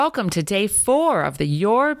Welcome to day 4 of the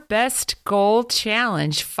Your Best Goal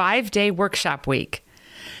Challenge 5-day workshop week.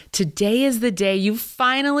 Today is the day you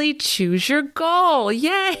finally choose your goal.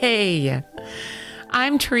 Yay!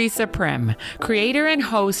 I'm Teresa Prim, creator and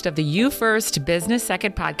host of the You First Business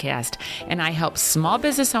Second podcast, and I help small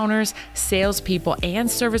business owners, salespeople, and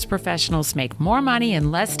service professionals make more money in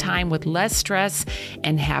less time with less stress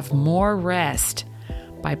and have more rest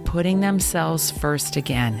by putting themselves first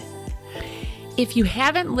again. If you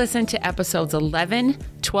haven't listened to episodes 11,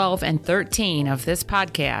 12, and 13 of this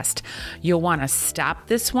podcast, you'll want to stop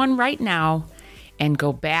this one right now and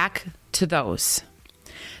go back to those.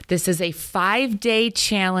 This is a 5-day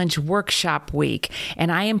challenge workshop week, and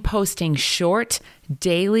I am posting short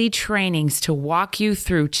daily trainings to walk you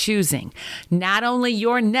through choosing not only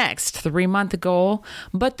your next 3-month goal,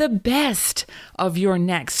 but the best of your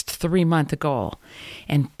next 3-month goal.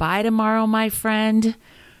 And by tomorrow, my friend,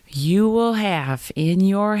 you will have in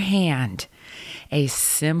your hand a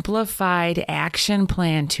simplified action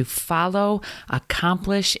plan to follow,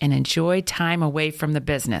 accomplish, and enjoy time away from the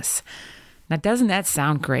business. Now, doesn't that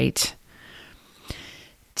sound great?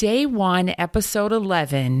 Day 1, episode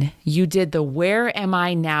 11, you did the Where Am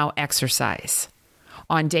I Now exercise.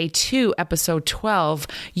 On day 2, episode 12,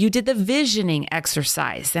 you did the visioning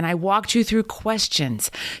exercise, and I walked you through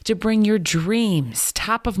questions to bring your dreams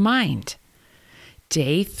top of mind.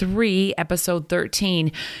 Day 3, episode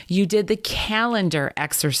 13, you did the calendar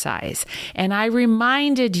exercise, and I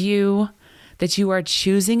reminded you that you are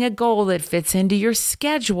choosing a goal that fits into your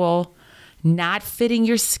schedule, not fitting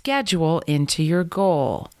your schedule into your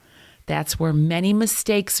goal. That's where many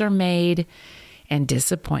mistakes are made and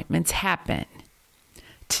disappointments happen.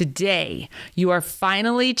 Today, you are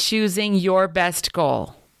finally choosing your best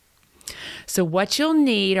goal. So what you'll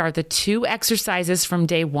need are the 2 exercises from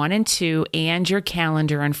day 1 and 2 and your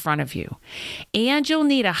calendar in front of you. And you'll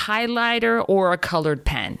need a highlighter or a colored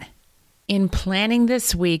pen. In planning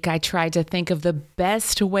this week, I tried to think of the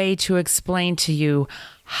best way to explain to you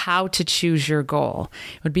how to choose your goal.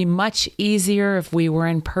 It would be much easier if we were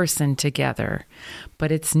in person together,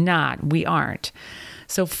 but it's not. We aren't.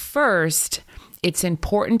 So first, it's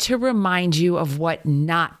important to remind you of what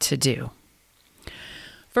not to do.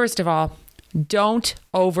 First of all, don't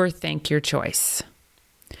overthink your choice.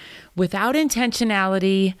 Without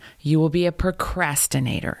intentionality, you will be a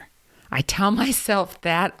procrastinator. I tell myself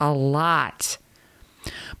that a lot.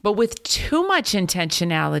 But with too much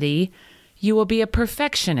intentionality, you will be a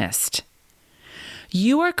perfectionist.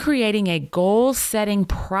 You are creating a goal-setting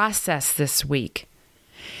process this week,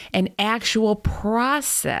 an actual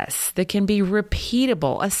process that can be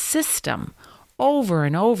repeatable, a system, over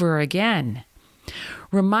and over again.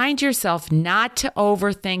 Remind yourself not to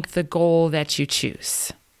overthink the goal that you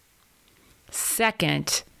choose.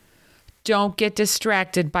 Second, don't get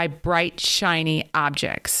distracted by bright, shiny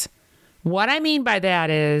objects. What I mean by that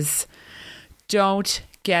is, don't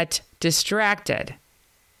get distracted.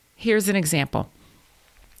 Here's an example.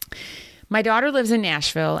 My daughter lives in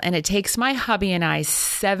Nashville, and it takes my hubby and I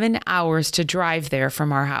 7 hours to drive there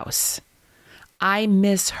from our house. I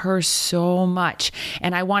miss her so much,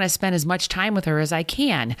 and I want to spend as much time with her as I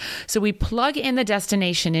can. So we plug in the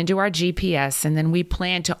destination into our GPS, and then we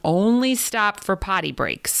plan to only stop for potty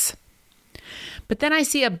breaks. But then I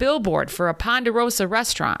see a billboard for a Ponderosa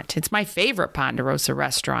restaurant. It's my favorite Ponderosa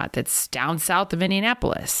restaurant that's down south of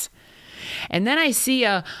Indianapolis. And then I see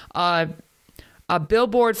a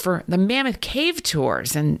billboard for the Mammoth Cave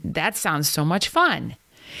tours, and that sounds so much fun.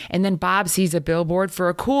 And then Bob sees a billboard for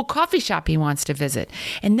a cool coffee shop he wants to visit.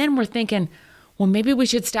 And then we're thinking, well, maybe we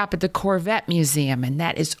should stop at the Corvette Museum. And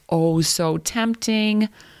that is oh so tempting.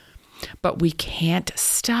 But we can't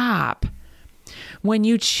stop. When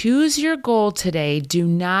you choose your goal today, do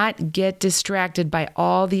not get distracted by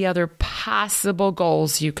all the other possible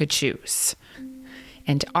goals you could choose.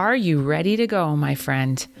 And are you ready to go, my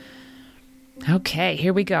friend? Okay,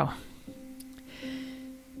 here we go.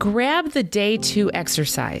 Grab the day 2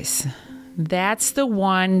 exercise. That's the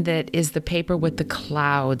one that is the paper with the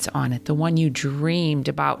clouds on it, the one you dreamed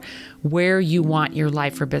about where you want your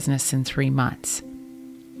life or business in 3 months.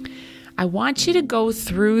 I want you to go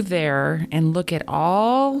through there and look at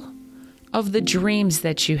all of the dreams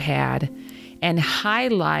that you had and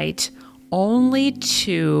highlight only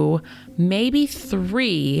 2, maybe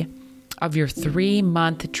 3 of your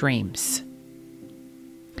 3-month dreams.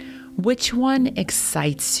 Which one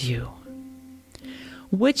excites you?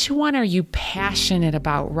 Which one are you passionate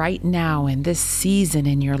about right now in this season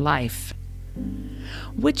in your life?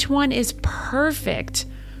 Which one is perfect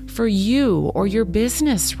for you or your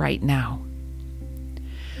business right now?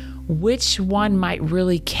 Which one might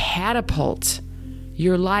really catapult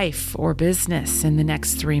your life or business in the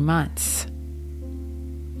next 3 months.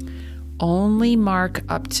 Only mark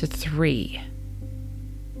up to 3.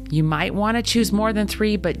 You might want to choose more than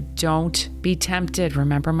 3, but don't be tempted.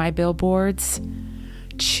 Remember my billboards?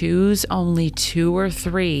 Choose only 2 or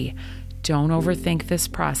 3. Don't overthink this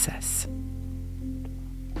process.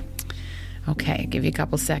 Okay, give you a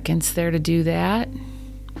couple seconds there to do that.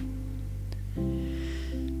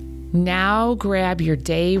 Now grab your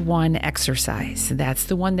day 1 exercise. That's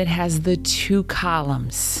the one that has the 2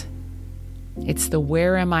 columns. It's the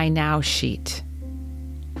Where Am I Now sheet.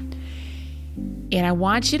 And I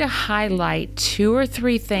want you to highlight 2 or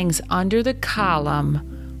 3 things under the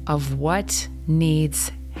column of what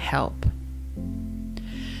needs help.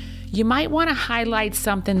 You might want to highlight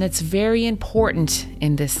something that's very important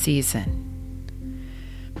in this season.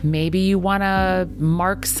 Maybe you want to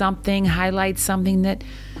mark something, highlight something that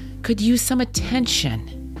could use some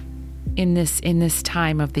attention in this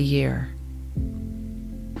time of the year.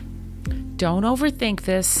 Don't overthink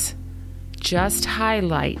this. Just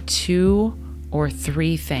highlight 2 or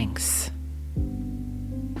 3 things.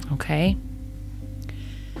 Okay?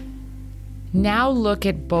 Now look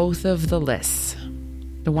at both of the lists,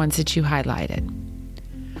 the ones that you highlighted.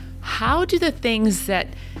 How do the things that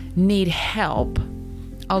need help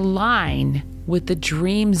align with the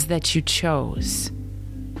dreams that you chose?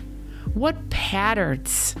 What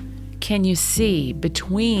patterns can you see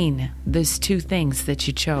between those 2 things that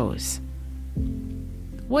you chose?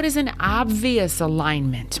 What is an obvious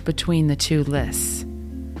alignment between the 2 lists?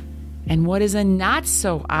 And what is a not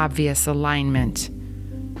so obvious alignment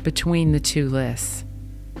between the 2 lists?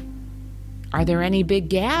 Are there any big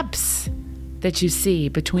gaps that you see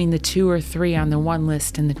between the 2 or 3 on the one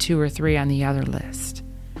list and the 2 or 3 on the other list?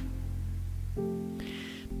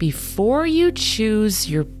 Before you choose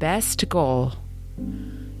your best goal,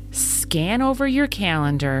 scan over your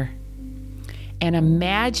calendar and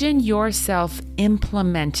imagine yourself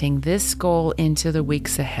implementing this goal into the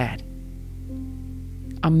weeks ahead.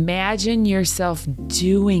 Imagine yourself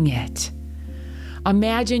doing it.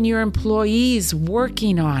 Imagine your employees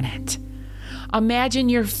working on it. Imagine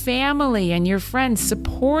your family and your friends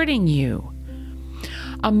supporting you.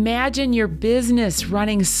 Imagine your business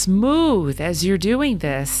running smooth as you're doing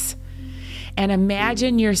this. And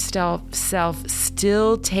imagine yourself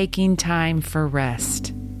still taking time for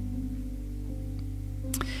rest.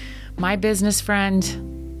 My business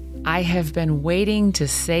friend, I have been waiting to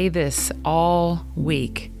say this all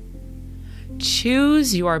week.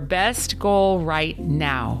 Choose your best goal right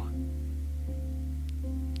now.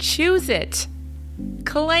 Choose it.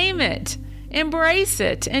 Claim it. Embrace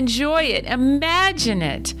it. Enjoy it. Imagine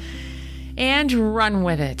it. And run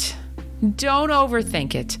with it. Don't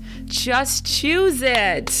overthink it. Just choose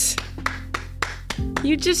it.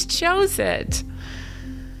 You just chose it.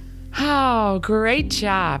 Oh, great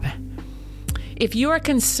job. If you are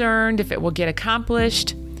concerned if it will get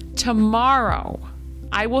accomplished, tomorrow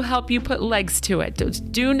I will help you put legs to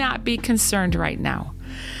it. Do not be concerned right now.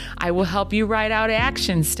 I will help you write out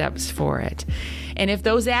action steps for it. And if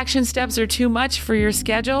those action steps are too much for your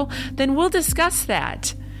schedule, then we'll discuss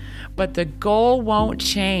that. But the goal won't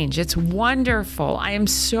change. It's wonderful. I am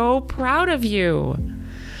so proud of you.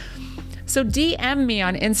 So DM me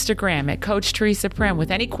on Instagram at Coach Teresa Prim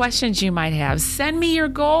with any questions you might have. Send me your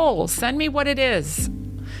goal. Send me what it is.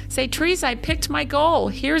 Say, Teresa, I picked my goal.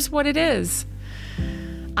 Here's what it is.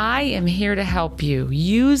 I am here to help you.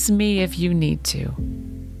 Use me if you need to.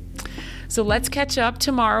 So let's catch up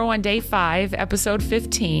tomorrow on day 5, episode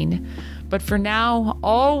 15. But for now,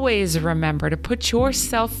 always remember to put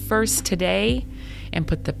yourself first today and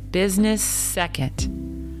put the business second.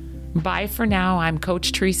 Bye for now. I'm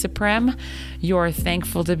Coach Teresa Prim, your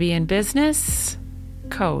Thankful to Be in Business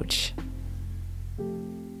coach.